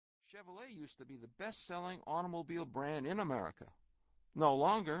Chevrolet used to be the best-selling automobile brand in America. No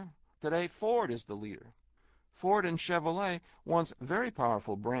longer. Today, Ford is the leader. Ford and Chevrolet, once very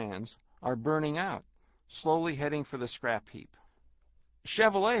powerful brands, are burning out, slowly heading for the scrap heap.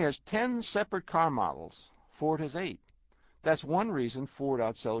 Chevrolet has 10 separate car models. Ford has 8. That's one reason Ford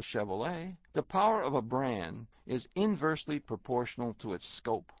outsells Chevrolet. The power of a brand is inversely proportional to its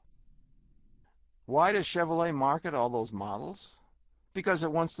scope. Why does Chevrolet market all those models? Because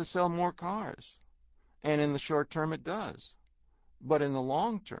it wants to sell more cars. And in the short term it does. But in the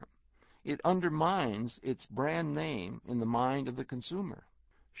long term, it undermines its brand name in the mind of the consumer.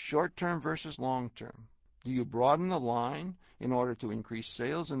 Short term versus long term. Do you broaden the line in order to increase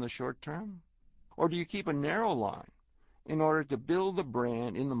sales in the short term? Or do you keep a narrow line in order to build the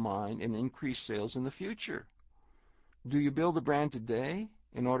brand in the mind and increase sales in the future? Do you build the brand today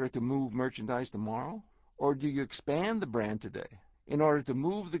in order to move merchandise tomorrow? Or do you expand the brand today in order to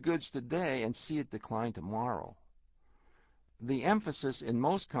move the goods today and see it decline tomorrow? The emphasis in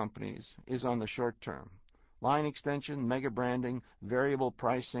most companies is on the short term. Line extension, mega branding, variable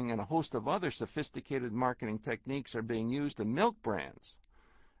pricing, and a host of other sophisticated marketing techniques are being used to milk brands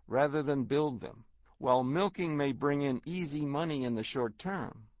rather than build them. While milking may bring in easy money in the short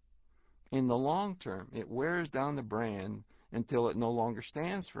term, in the long term, it wears down the brand until it no longer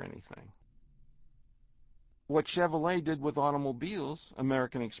stands for anything. What Chevrolet did with automobiles,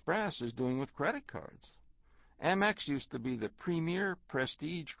 American Express is doing with credit cards. Amex used to be the premier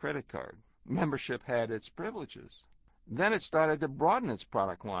prestige credit card. Membership had its privileges. Then it started to broaden its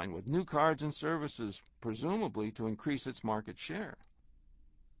product line with new cards and services, presumably to increase its market share.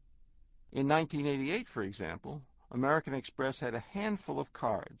 In 1988, for example, American Express had a handful of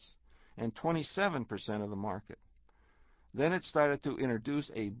cards and 27% of the market. Then it started to introduce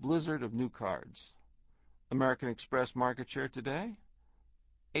a blizzard of new cards. American Express market share today?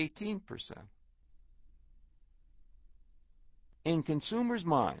 18%. In consumers'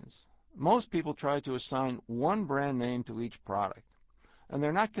 minds, most people try to assign one brand name to each product, and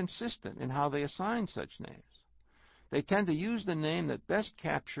they're not consistent in how they assign such names. They tend to use the name that best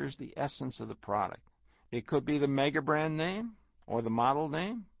captures the essence of the product. It could be the mega brand name, or the model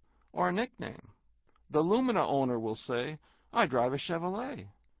name, or a nickname. The Lumina owner will say, "I drive a Chevrolet."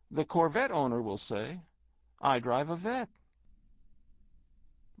 The Corvette owner will say, "I drive a Vette."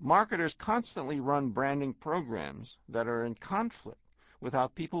 Marketers constantly run branding programs that are in conflict with how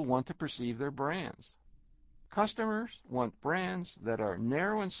people want to perceive their brands. Customers want brands that are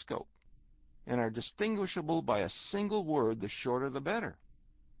narrow in scope and are distinguishable by a single word, the shorter the better.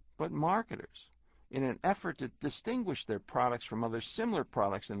 But marketers, in an effort to distinguish their products from other similar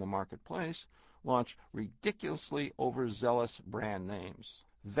products in the marketplace, launch ridiculously overzealous brand names.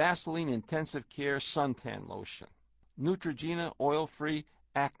 Vaseline Intensive Care Suntan Lotion, Neutrogena Oil-Free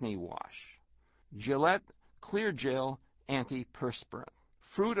Acne Wash, Gillette Clear Gel Antiperspirant,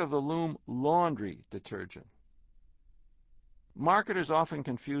 Fruit of the Loom Laundry Detergent. Marketers often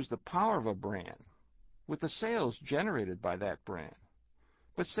confuse the power of a brand with the sales generated by that brand.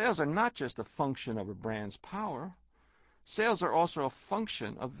 But sales are not just a function of a brand's power. Sales are also a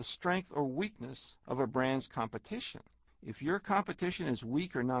function of the strength or weakness of a brand's competition. If your competition is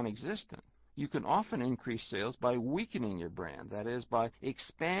weak or non-existent, you can often increase sales by weakening your brand, that is, by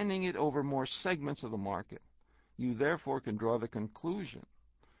expanding it over more segments of the market. You therefore can draw the conclusion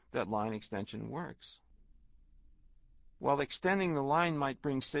that line extension works. While extending the line might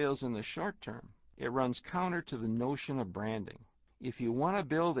bring sales in the short term, it runs counter to the notion of branding. If you want to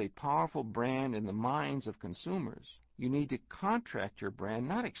build a powerful brand in the minds of consumers, you need to contract your brand,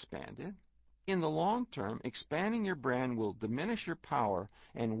 not expand it. In the long term, expanding your brand will diminish your power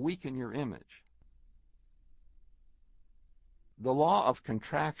and weaken your image. The law of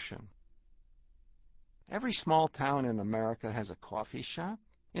contraction. Every small town in America has a coffee shop.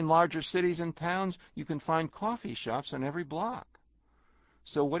 In larger cities and towns, you can find coffee shops on every block.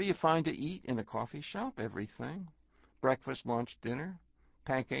 So what do you find to eat in a coffee shop? Everything. Breakfast, lunch, dinner,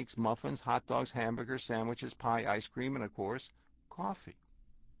 pancakes, muffins, hot dogs, hamburgers, sandwiches, pie, ice cream, and of course, coffee.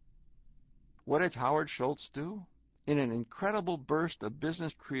 What did Howard Schultz do? In an incredible burst of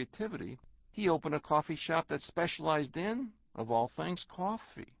business creativity, he opened a coffee shop that specialized in, of all things,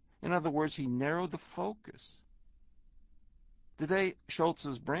 coffee. In other words, he narrowed the focus. Today,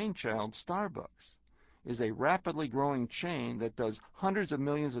 Schultz's brainchild, Starbucks, is a rapidly growing chain that does hundreds of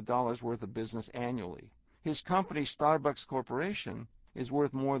millions of dollars worth of business annually. His company, Starbucks Corporation, is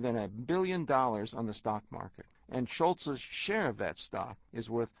worth more than $1 billion on the stock market, and Schultz's share of that stock is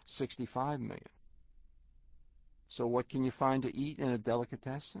worth $65 million. So what can you find to eat in a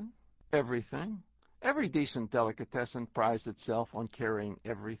delicatessen? Everything. Every decent delicatessen prized itself on carrying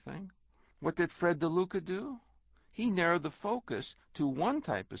everything. What did Fred DeLuca do? He narrowed the focus to one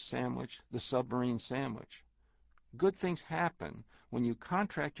type of sandwich, the submarine sandwich. Good things happen when you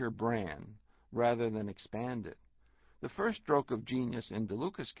contract your brand rather than expand it. The first stroke of genius in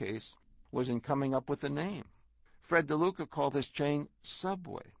DeLuca's case was in coming up with a name. Fred DeLuca called his chain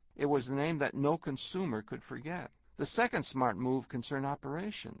Subway. It was the name that no consumer could forget. The second smart move concerned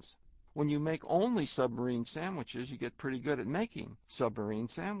operations. When you make only submarine sandwiches, you get pretty good at making submarine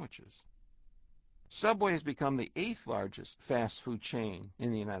sandwiches. Subway has become the 8th largest fast food chain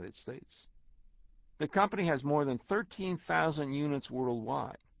in the United States. The company has more than 13,000 units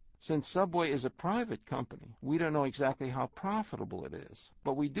worldwide. Since Subway is a private company, we don't know exactly how profitable it is,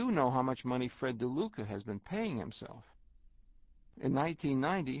 but we do know how much money Fred DeLuca has been paying himself. In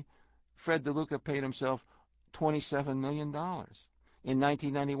 1990, Fred DeLuca paid himself $27 million. In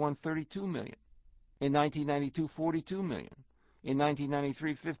 1991, $32 million. In 1992, $42 million. In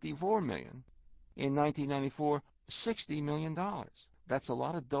 1993, $54 million. In 1994, $60 million. That's a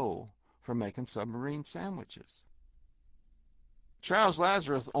lot of dough for making submarine sandwiches. Charles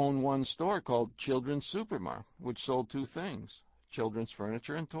Lazarus owned one store called Children's Supermarket, which sold two things, children's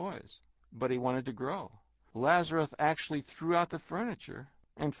furniture and toys. But he wanted to grow. Lazarus actually threw out the furniture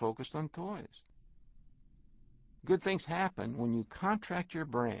and focused on toys. Good things happen when you contract your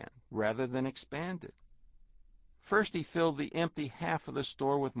brand rather than expand it. First, he filled the empty half of the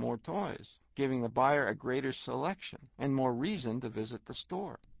store with more toys, giving the buyer a greater selection and more reason to visit the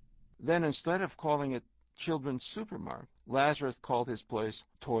store. Then, instead of calling it Children's Supermarket, Lazarus called his place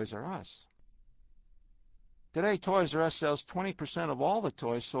Toys R Us. Today, Toys R Us sells 20% of all the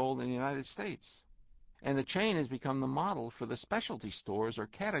toys sold in the United States, and the chain has become the model for the specialty stores or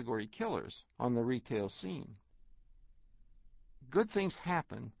category killers on the retail scene. Good things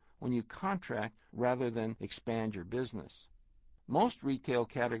happen when you contract rather than expand your business. Most retail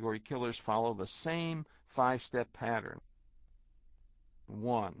category killers follow the same 5-step pattern.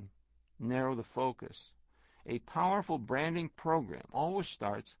 1. Narrow the focus. A powerful branding program always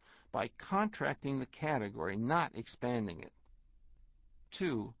starts by contracting the category, not expanding it.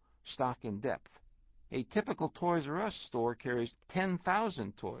 2. Stock in depth. A typical Toys R Us store carries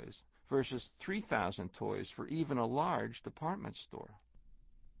 10,000 toys versus 3,000 toys for even a large department store.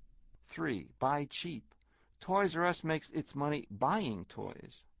 3. Buy cheap. Toys R Us makes its money buying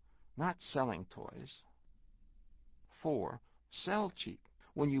toys, not selling toys. 4. Sell cheap.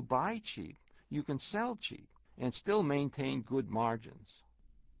 When you buy cheap, you can sell cheap and still maintain good margins.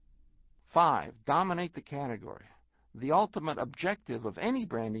 5. Dominate the category. The ultimate objective of any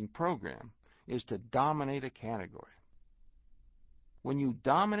branding program is to dominate a category. When you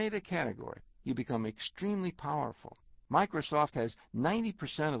dominate a category, you become extremely powerful. Microsoft has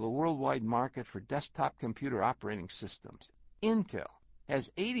 90% of the worldwide market for desktop computer operating systems. Intel has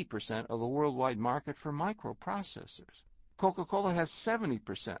 80% of the worldwide market for microprocessors. Coca-Cola has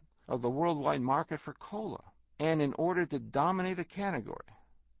 70% of the worldwide market for cola. And in order to dominate a category,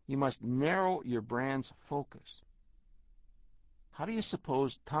 you must narrow your brand's focus. How do you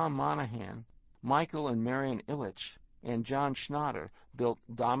suppose Tom Monahan, Michael and Marion Ilitch, and John Schnatter built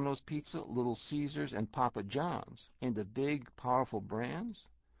Domino's Pizza, Little Caesars, and Papa John's into big, powerful brands?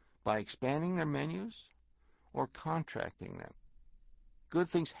 By expanding their menus or contracting them?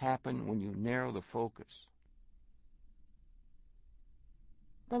 Good things happen when you narrow the focus.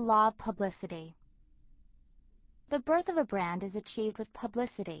 The law of publicity. The birth of a brand is achieved with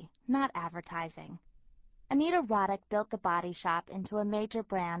publicity, not advertising. Anita Roddick built The Body Shop into a major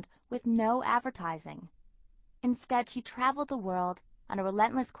brand with no advertising. Instead, she traveled the world on a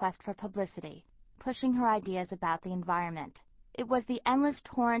relentless quest for publicity, pushing her ideas about the environment. It was the endless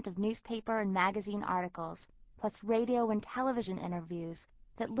torrent of newspaper and magazine articles, plus radio and television interviews,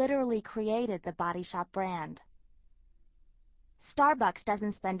 that literally created the Body Shop brand. Starbucks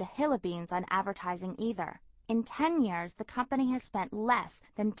doesn't spend a hill of beans on advertising either. In 10 years, the company has spent less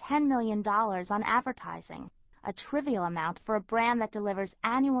than $10 million on advertising, a trivial amount for a brand that delivers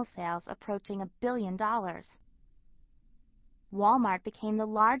annual sales approaching $1 billion. Walmart became the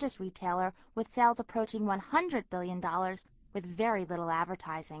largest retailer with sales approaching $100 billion with very little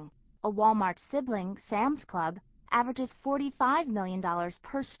advertising. A Walmart sibling, Sam's Club, averages $45 million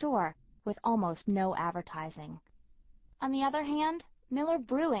per store with almost no advertising. On the other hand, Miller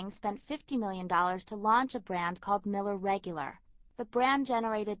Brewing spent $50 million to launch a brand called Miller Regular. The brand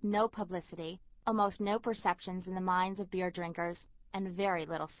generated no publicity, almost no perceptions in the minds of beer drinkers, and very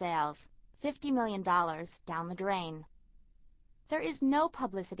little sales. $50 million down the drain. There is no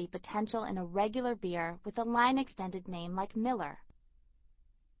publicity potential in a regular beer with a line-extended name like Miller.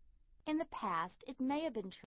 In the past, it may have been true